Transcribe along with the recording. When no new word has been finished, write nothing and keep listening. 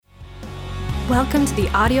Welcome to the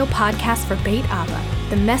audio podcast for Beit Abba,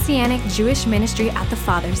 the Messianic Jewish ministry at the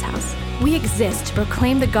Father's house. We exist to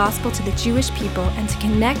proclaim the gospel to the Jewish people and to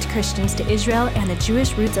connect Christians to Israel and the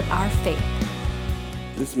Jewish roots of our faith.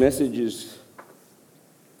 This message is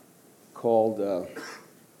called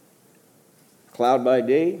Cloud by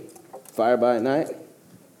Day, Fire by Night,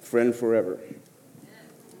 Friend Forever.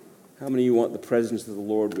 How many of you want the presence of the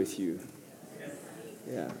Lord with you?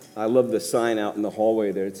 Yeah, I love the sign out in the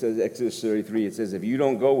hallway there. It says, Exodus 33, it says, if you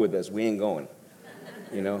don't go with us, we ain't going.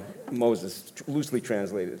 You know, Moses, loosely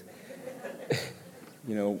translated.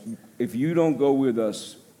 You know, if you don't go with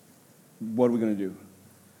us, what are we going to do?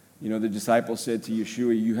 You know, the disciples said to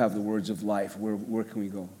Yeshua, you have the words of life. Where can we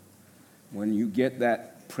go? When you get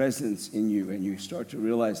that presence in you and you start to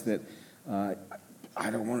realize that I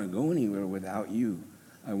don't want to go anywhere without you.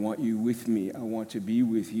 I want you with me. I want to be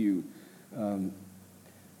with you.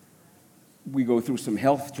 We go through some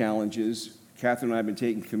health challenges. Catherine and I have been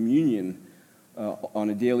taking communion on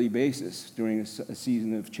a daily basis during a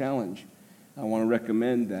season of challenge. I want to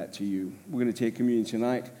recommend that to you. We're going to take communion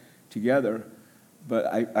tonight together, but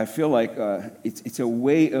I feel like it's a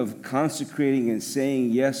way of consecrating and saying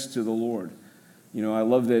yes to the Lord. You know, I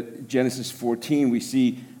love that Genesis 14, we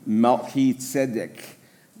see Melchizedek,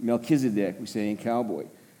 we say in Cowboy.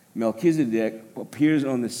 Melchizedek appears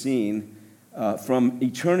on the scene from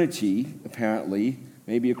eternity, apparently,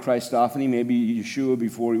 maybe a Christophany, maybe Yeshua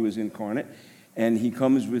before he was incarnate, and he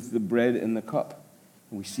comes with the bread and the cup.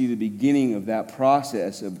 And we see the beginning of that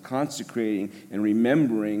process of consecrating and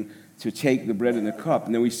remembering to take the bread and the cup.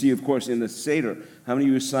 And then we see, of course, in the Seder, how many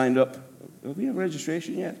of you signed up? Do we have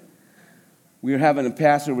registration yet? We are having a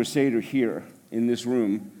Passover Seder here in this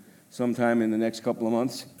room sometime in the next couple of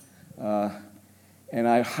months. And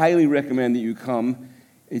I highly recommend that you come.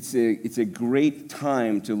 It's a great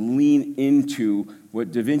time to lean into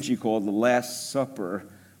what Da Vinci called the Last Supper,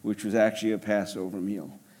 which was actually a Passover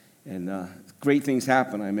meal. And great things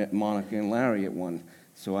happen. I met Monica and Larry at one.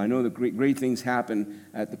 So I know that great things happen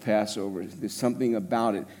at the Passover. There's something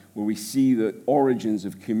about it where we see the origins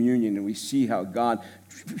of communion and we see how God,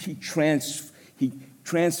 he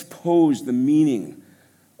transposed the meaning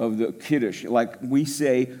of the Kiddush. Like we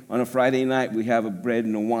say on a Friday night, we have a bread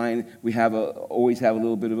and a wine. We always have a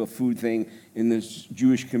little bit of a food thing in this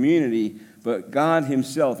Jewish community. But God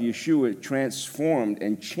himself, Yeshua, transformed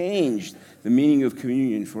and changed the meaning of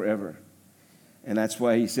communion forever. And that's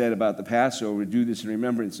why he said about the Passover, do this in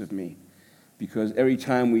remembrance of me. Because every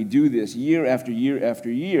time we do this, year after year after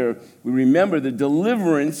year, we remember the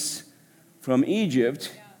deliverance from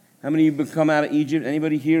Egypt. How many of you have come out of Egypt?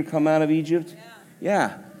 Anybody here come out of Egypt?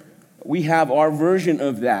 Yeah. We have our version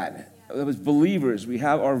of that. As believers, we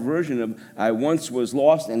have our version of, I once was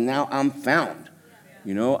lost and now I'm found.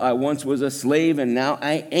 You know, I once was a slave and now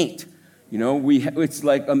I ain't. You know, it's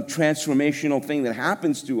like a transformational thing that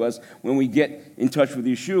happens to us when we get in touch with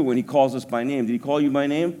Yeshua, when he calls us by name. Did he call you by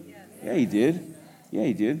name? Yes. Yeah, he did. Yeah,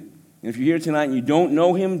 he did. And if you're here tonight and you don't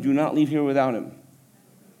know him, do not leave here without him.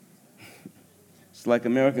 It's like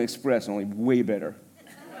American Express, only way better.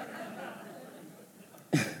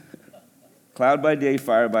 Cloud by day,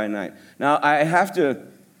 fire by night. Now, I have to,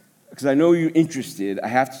 because I know you're interested, I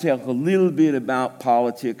have to talk a little bit about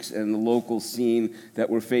politics and the local scene that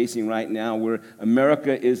we're facing right now, where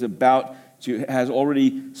America has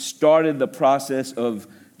already started the process of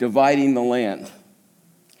dividing the land.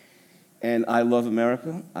 And I love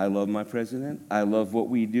America. I love my president. I love what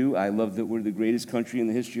we do. I love that we're the greatest country in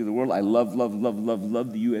the history of the world. I love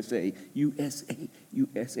the USA.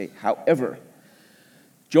 USA. However,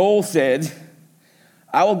 Joel said,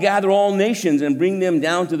 I will gather all nations and bring them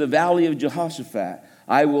down to the valley of Jehoshaphat.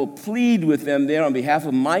 I will plead with them there on behalf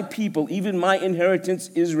of my people, even my inheritance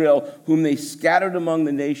Israel, whom they scattered among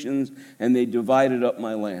the nations, and they divided up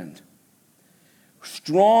my land.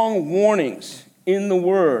 Strong warnings in the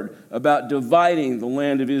Word about dividing the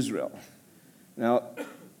land of Israel. Now,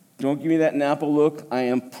 don't give me that Napa look. I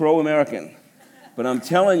am pro-American. But I'm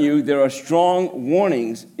telling you, there are strong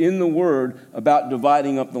warnings in the Word about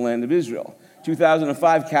dividing up the land of Israel.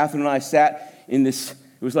 2005, Catherine and I sat in this, it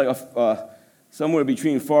was like somewhere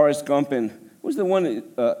between Forrest Gump and, what was the one,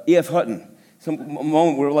 E.F. Hutton. Some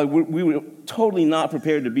moment where we were totally not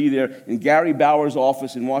prepared to be there in Gary Bauer's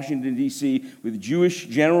office in Washington, D.C. with Jewish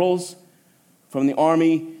generals from the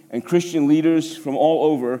army and Christian leaders from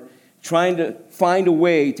all over, trying to find a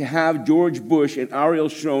way to have George Bush and Ariel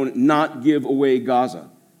Sharon not give away Gaza.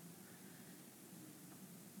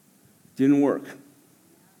 Didn't work.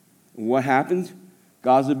 What happened?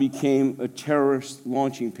 Gaza became a terrorist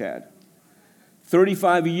launching pad.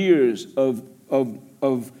 35 years of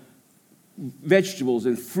vegetables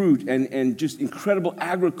and fruit and just incredible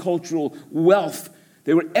agricultural wealth.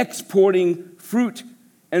 They were exporting fruit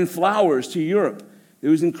and flowers to Europe. There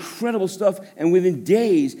was incredible stuff, and within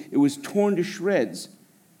days, it was torn to shreds.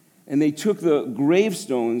 And they took the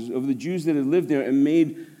gravestones of the Jews that had lived there and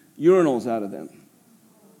made urinals out of them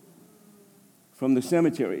from the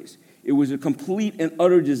cemeteries. It was a complete and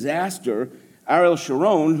utter disaster. Ariel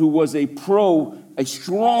Sharon, who was a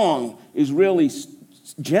strong Israeli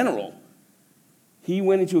general, he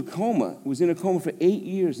went into a coma, was in a coma for 8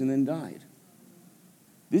 years and then died.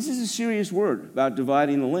 This is a serious word about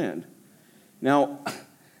dividing the land. Now,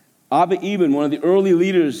 Abba Eban, one of the early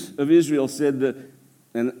leaders of Israel, said that,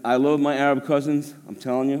 and I love my Arab cousins, I'm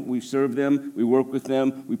telling you, we serve them, we work with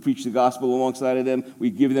them, we preach the gospel alongside of them,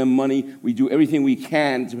 we give them money, we do everything we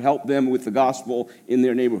can to help them with the gospel in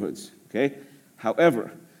their neighborhoods, okay?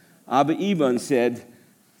 However, Abba Eban said,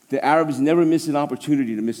 the Arabs never miss an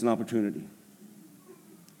opportunity to miss an opportunity.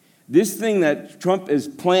 This thing that Trump is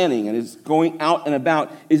planning and is going out and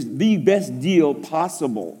about is the best deal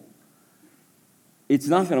possible. It's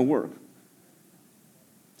not going to work.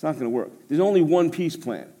 It's not going to work. There's only one peace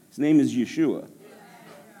plan. His name is Yeshua.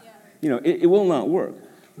 It will not work.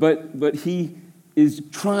 But he is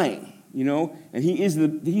trying, and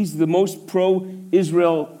he's the most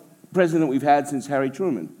pro-Israel president we've had since Harry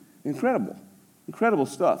Truman. Incredible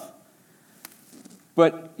stuff.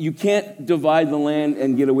 But you can't divide the land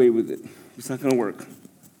and get away with it. It's not going to work.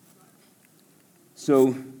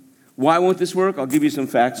 So why won't this work? I'll give you some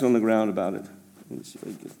facts on the ground about it. Let's see if I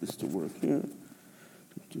can get this to work here.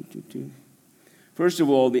 First of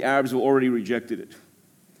all, the Arabs have already rejected it.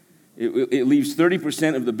 It leaves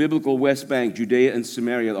 30% of the biblical West Bank, Judea and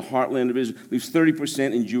Samaria, the heartland of Israel, leaves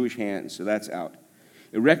 30% in Jewish hands, so that's out.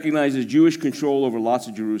 It recognizes Jewish control over lots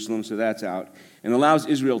of Jerusalem, so that's out. And allows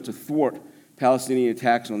Israel to thwart Palestinian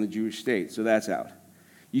attacks on the Jewish state, so that's out.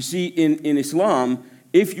 You see, in Islam,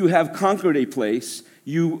 if you have conquered a place,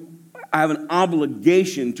 you have an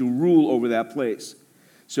obligation to rule over that place.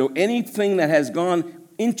 So anything that has gone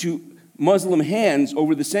into Muslim hands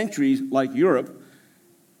over the centuries, like Europe,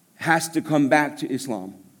 has to come back to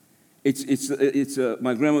Islam. It's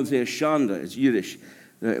my grandmother would say a shanda. It's Yiddish.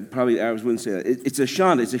 Probably the Arabs wouldn't say that. It's a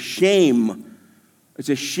shanda. It's a shame. It's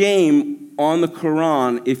a shame on the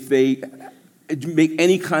Quran if they make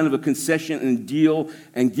any kind of a concession and deal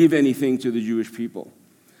and give anything to the Jewish people.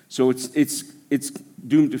 So it's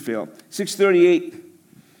doomed to fail. 638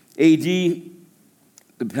 A.D.,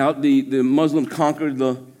 the Muslims conquered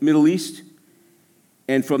the Middle East,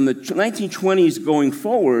 and from the 1920s going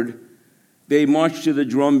forward, they marched to the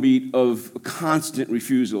drumbeat of constant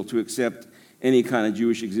refusal to accept any kind of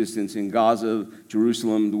Jewish existence in Gaza,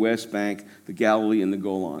 Jerusalem, the West Bank, the Galilee, and the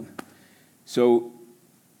Golan. So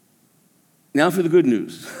now for the good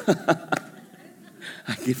news.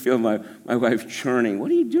 I can feel my wife churning.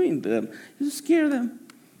 What are you doing to them? You scare them.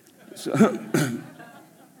 So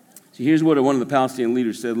here's what one of the Palestinian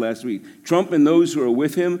leaders said last week. Trump and those who are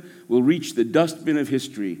with him will reach the dustbin of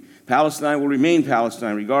history. Palestine will remain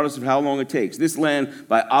Palestine, regardless of how long it takes. This land,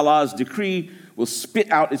 by Allah's decree, will spit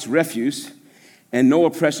out its refuse, and no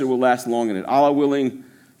oppressor will last long in it. Allah willing,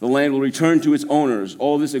 the land will return to its owners.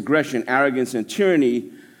 All this aggression, arrogance, and tyranny,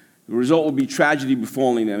 the result will be tragedy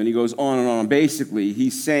befalling them. And he goes on and on. Basically,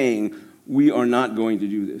 he's saying, we are not going to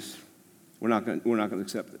do this. We're not going to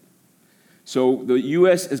accept it. So the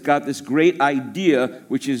U.S. has got this great idea,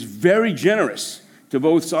 which is very generous to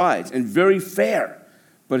both sides and very fair,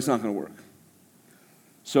 but it's not going to work.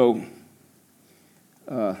 So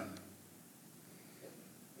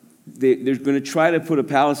they're going to try to put a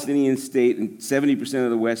Palestinian state in 70% of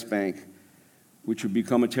the West Bank, which would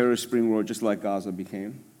become a terrorist spring road just like Gaza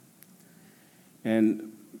became.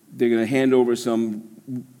 And they're going to hand over some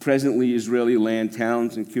presently Israeli land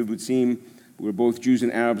towns in kibbutzim, where both Jews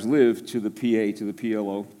and Arabs live, to the PA, to the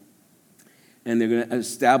PLO. And they're going to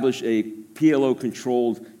establish a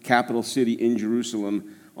PLO-controlled capital city in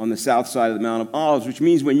Jerusalem on the south side of the Mount of Olives, which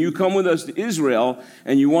means when you come with us to Israel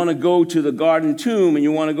and you want to go to the Garden Tomb and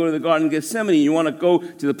you want to go to the Garden of Gethsemane, you want to go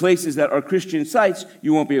to the places that are Christian sites,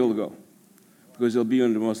 you won't be able to go because they'll be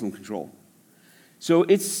under Muslim control. So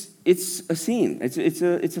it's a scene. It's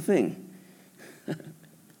a thing.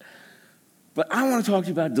 But I want to talk to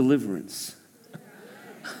you about deliverance.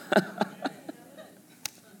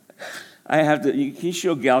 Can you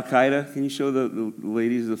show Al-Qaeda? Can you show the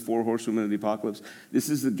ladies, the four horsewomen of the apocalypse? This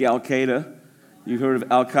is the Al-Qaeda. You've heard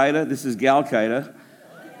of Al-Qaeda? This is Al-Qaeda.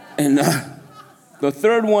 And the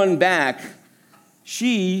third one back,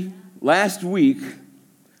 she, last week,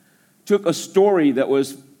 took a story that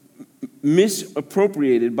was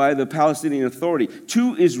misappropriated by the Palestinian Authority.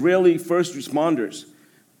 2 Israeli first responders,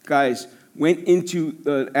 guys, went into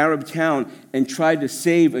an Arab town and tried to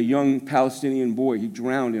save a young Palestinian boy. He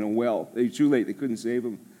drowned in a well. They were too late. They couldn't save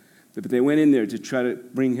him. But they went in there to try to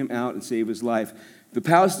bring him out and save his life. The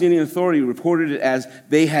Palestinian Authority reported it as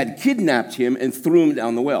they had kidnapped him and threw him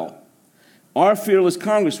down the well. Our fearless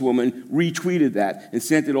congresswoman retweeted that and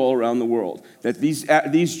sent it all around the world, that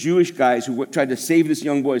these Jewish guys who tried to save this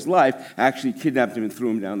young boy's life actually kidnapped him and threw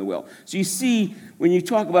him down the well. So you see, when you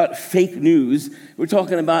talk about fake news, we're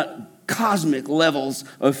talking about cosmic levels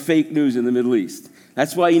of fake news in the Middle East.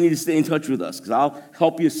 That's why you need to stay in touch with us, because I'll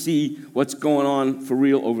help you see what's going on for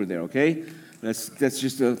real over there, okay? That's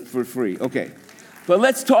just for free. Okay. But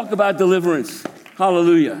let's talk about deliverance.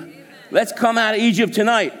 Hallelujah. Amen. Let's come out of Egypt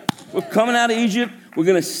tonight. We're coming out of Egypt. We're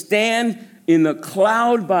going to stand in the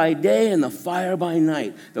cloud by day and the fire by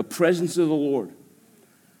night, the presence of the Lord.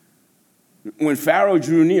 When Pharaoh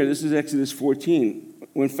drew near, this is Exodus 14,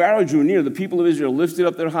 when Pharaoh drew near, the people of Israel lifted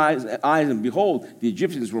up their eyes, and behold, the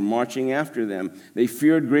Egyptians were marching after them. They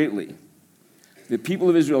feared greatly. The people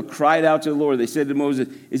of Israel cried out to the Lord. They said to Moses,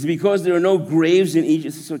 "Is it because there are no graves in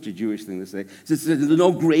Egypt?" This is such a Jewish thing to say. Is there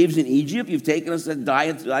no graves in Egypt? You've taken us to die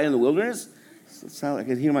in the wilderness? It sounds like I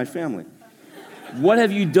can hear my family. What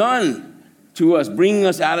have you done to us, bringing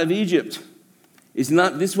us out of Egypt? Is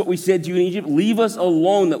not this what we said to you in Egypt? Leave us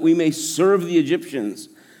alone that we may serve the Egyptians.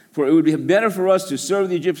 For it would be better for us to serve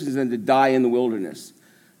the Egyptians than to die in the wilderness.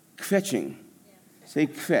 Kvetching. Say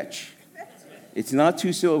kvetch. It's not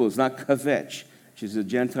 2 syllables, not kvetch, which is a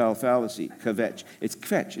Gentile fallacy. Kvetch. It's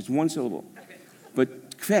kvetch. It's 1 syllable.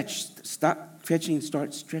 But kvetch, stop kvetching,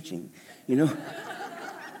 start stretching. You know?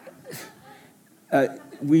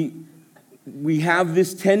 We have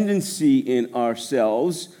this tendency in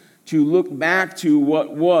ourselves to look back to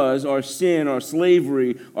what was our sin, our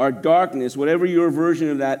slavery, our darkness, whatever your version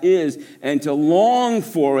of that is, and to long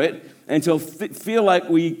for it and to feel like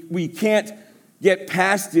we can't get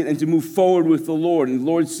past it and to move forward with the Lord. And the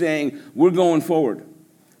Lord's saying, we're going forward.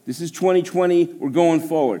 This is 2020, we're going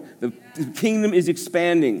forward. The kingdom is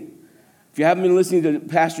expanding. If you haven't been listening to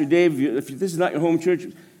Pastor Dave, if this is not your home church,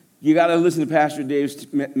 you got to listen to Pastor Dave's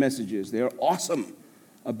messages. They are awesome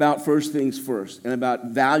about first things first and about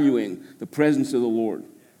valuing the presence of the Lord.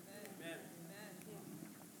 Amen.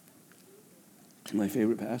 My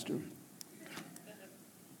favorite pastor.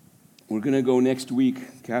 We're going to go next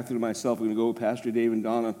week, Catherine and myself, we're going to go with Pastor Dave and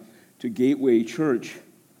Donna to Gateway Church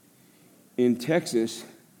in Texas,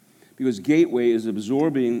 because Gateway is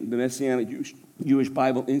absorbing the Messianic Jewish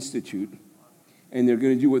Bible Institute, and they're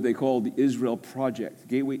going to do what they call the Israel Project,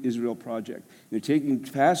 Gateway Israel Project. They're taking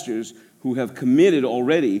pastors who have committed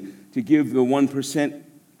already to give the 1%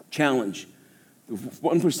 challenge. The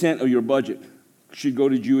 1% of your budget should go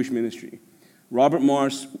to Jewish ministry. Robert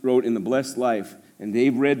Morris wrote in The Blessed Life, and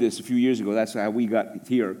Dave read this a few years ago, that's how we got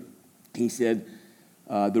here. He said,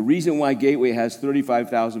 the reason why Gateway has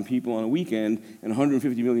 35,000 people on a weekend and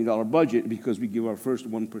 $150 million budget is because we give our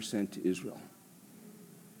first 1% to Israel.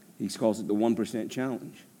 He calls it the 1%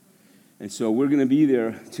 challenge. And so we're going to be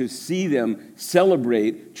there to see them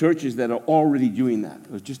celebrate churches that are already doing that.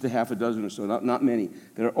 There's just a half a dozen or so, not many,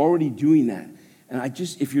 that are already doing that. And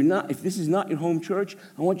if this is not your home church,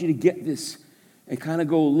 I want you to get this and kind of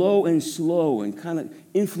go low and slow and kind of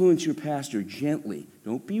influence your pastor gently.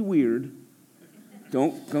 Don't be weird.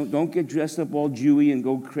 Don't get dressed up all Jewy and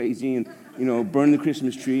go crazy and, burn the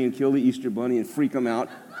Christmas tree and kill the Easter bunny and freak them out.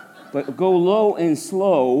 But go low and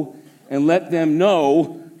slow and let them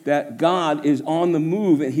know that God is on the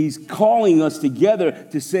move and he's calling us together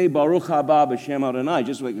to say Baruch haba b'shem Adonai,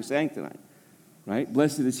 just like we sang tonight, right?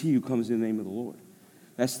 Blessed is he who comes in the name of the Lord.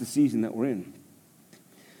 That's the season that we're in.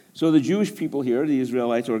 So the Jewish people here, the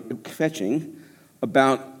Israelites, are kvetching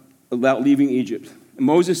about leaving Egypt. And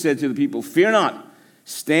Moses said to the people, "Fear not,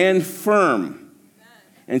 stand firm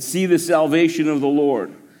and see the salvation of the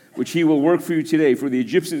Lord, which he will work for you today. For the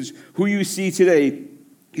Egyptians who you see today,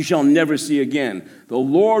 you shall never see again. The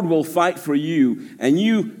Lord will fight for you, and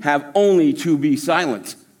you have only to be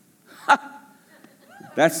silent."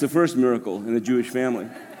 That's the first miracle in the Jewish family.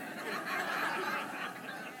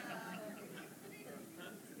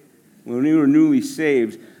 When we were newly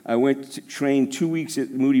saved, I went to train 2 weeks at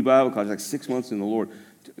Moody Bible College, like 6 months in the Lord.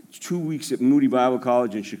 2 weeks at Moody Bible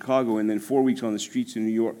College in Chicago, and then 4 weeks on the streets in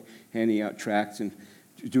New York, handing out tracts and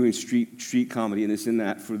doing street comedy and this and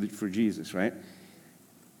that for Jesus, right?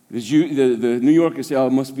 The New Yorkers say, "Oh,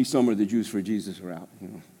 it must be summer. The Jews for Jesus are out."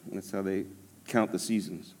 That's how they count the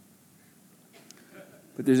seasons.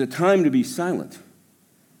 But there's a time to be silent.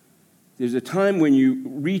 There's a time when you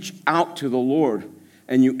reach out to the Lord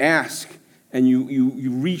and you ask, and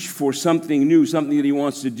you reach for something new, something that he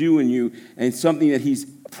wants to do in you, and something that he's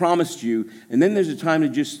promised you. And then there's a time to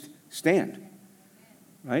just stand,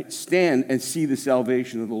 right? Stand and see the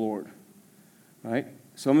salvation of the Lord, right?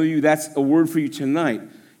 Some of you, that's a word for you tonight.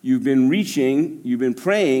 You've been reaching, you've been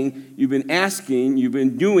praying, you've been asking, you've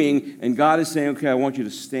been doing, and God is saying, okay, I want you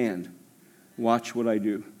to stand. Watch what I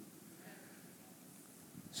do.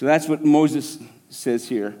 So that's what Moses says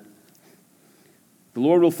here. The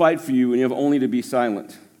Lord will fight for you, and you have only to be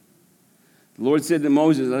silent. The Lord said to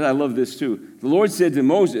Moses, I love this too. The Lord said to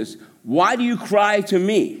Moses, why do you cry to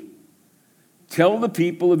me? Tell the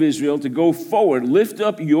people of Israel to go forward, lift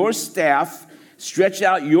up your staff, stretch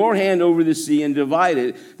out your hand over the sea and divide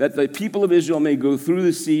it, that the people of Israel may go through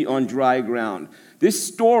the sea on dry ground. This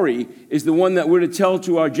story is the one that we're to tell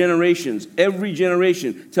to our generations. Every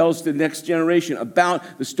generation tells the next generation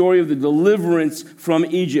about the story of the deliverance from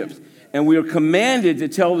Egypt. And we are commanded to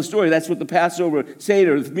tell the story. That's what the Passover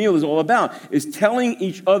Seder, the meal, is all about, is telling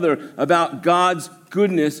each other about God's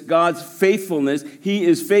goodness, God's faithfulness. He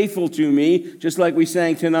is faithful to me, just like we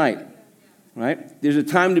sang tonight. Right? There's a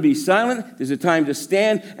time to be silent, there's a time to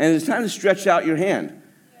stand, and there's a time to stretch out your hand.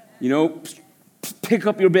 You know, pick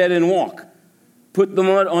up your bed and walk. Put the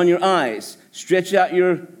mud on your eyes. Stretch out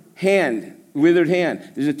your hand, withered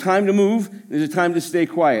hand. There's a time to move, there's a time to stay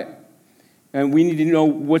quiet. And we need to know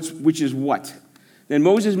which is what. Then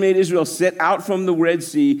Moses made Israel set out from the Red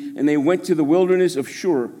Sea, and they went to the wilderness of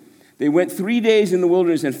Shur. They went 3 days in the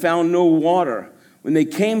wilderness and found no water. When they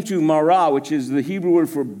came to Marah, which is the Hebrew word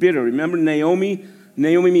for bitter. Remember Naomi?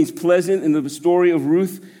 Naomi means pleasant in the story of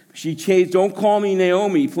Ruth. She changed, don't call me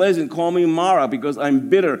Naomi, pleasant, call me Marah, because I'm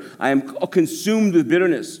bitter. I am consumed with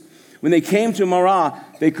bitterness. When they came to Marah,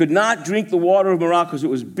 they could not drink the water of Marah because it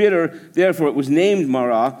was bitter. Therefore, it was named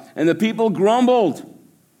Marah. And the people grumbled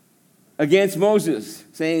against Moses,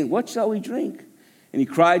 saying, what shall we drink? And he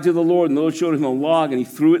cried to the Lord, and the Lord showed him a log, and he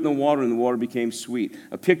threw it in the water, and the water became sweet.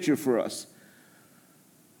 A picture for us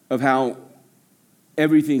of how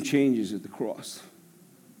everything changes at the cross.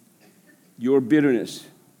 Your bitterness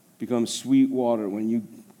becomes sweet water when you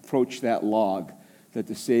approach that log that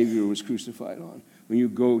the Savior was crucified on. When you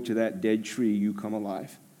go to that dead tree, you come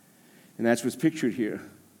alive. And that's what's pictured here.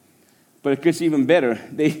 But it gets even better.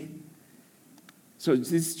 So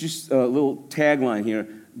this is just a little tagline here.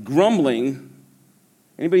 Grumbling.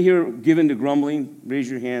 Anybody here given to grumbling? Raise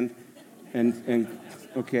your hand. And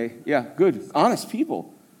okay. Yeah, good. Honest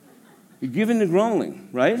people. You're given to grumbling,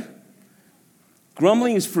 right?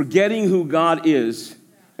 Grumbling is forgetting who God is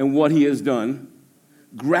and what he has done.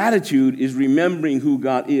 Gratitude is remembering who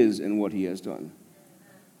God is and what he has done.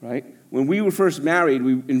 Right? When we were first married,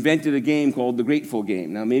 we invented a game called the Grateful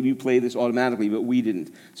Game. Now, maybe you play this automatically, but we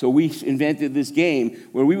didn't. So we invented this game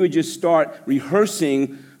where we would just start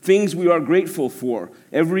rehearsing things we are grateful for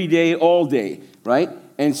every day, all day, right?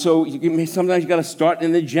 And so sometimes you got to start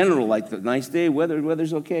in the general, like the nice day,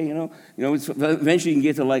 weather's okay, you know. Eventually you can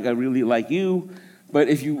get to like I really like you, but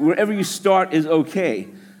wherever you start is okay.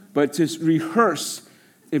 But to rehearse,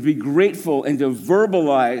 to be grateful and to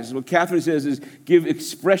verbalize, what Catherine says is give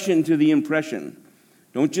expression to the impression.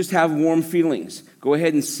 Don't just have warm feelings. Go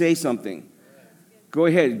ahead and say something. Go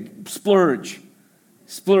ahead, splurge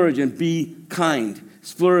and be kind.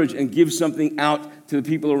 Splurge and give something out to the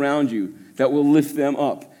people around you that will lift them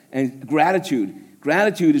up. And gratitude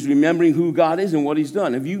is remembering who God is and what he's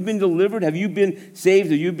done. Have you been delivered? Have you been saved?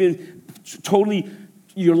 Have you been totally,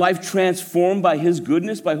 your life transformed by his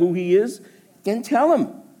goodness, by who he is? Then tell him.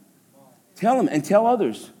 Tell him and tell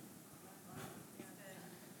others.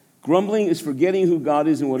 Grumbling is forgetting who God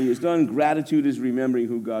is and what he has done. Gratitude is remembering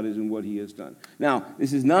who God is and what he has done. Now,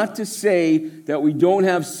 this is not to say that we don't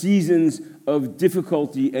have seasons of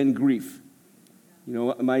difficulty and grief. You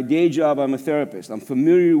know, my day job, I'm a therapist. I'm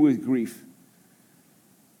familiar with grief.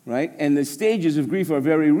 Right? And the stages of grief are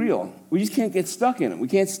very real. We just can't get stuck in them. We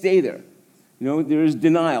can't stay there. You know, there is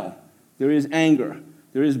denial. There is anger.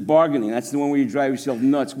 There is bargaining. That's the one where you drive yourself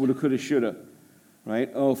nuts. Woulda, coulda, shoulda.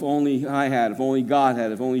 Right? Oh, if only I had, if only God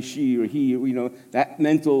had, if only she or he, you know, that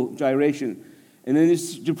mental gyration. And then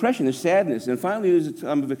there's depression, there's sadness. And finally, there's a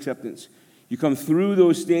time of acceptance. You come through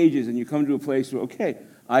those stages and you come to a place where, okay,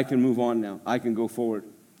 I can move on now. I can go forward.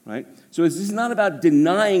 Right? So this is not about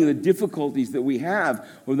denying the difficulties that we have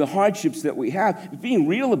or the hardships that we have. It's being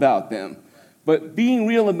real about them. But being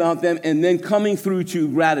real about them and then coming through to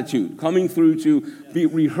gratitude, coming through to be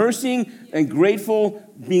rehearsing and grateful,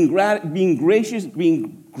 being gracious,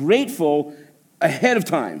 being grateful ahead of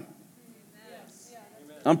time.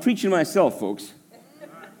 I'm preaching myself, folks.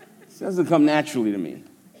 It doesn't come naturally to me.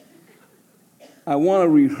 I want to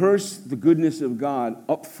rehearse the goodness of God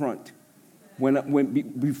up front,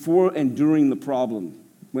 before and during the problem.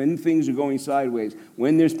 When things are going sideways,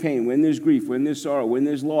 when there's pain, when there's grief, when there's sorrow, when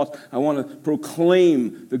there's loss, I want to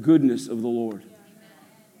proclaim the goodness of the Lord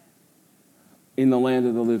in the land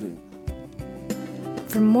of the living.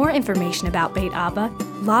 For more information about Beit Abba,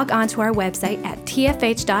 log on to our website at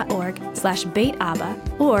tfh.org/Beit Abba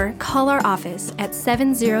or call our office at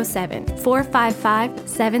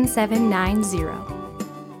 707-455-7790.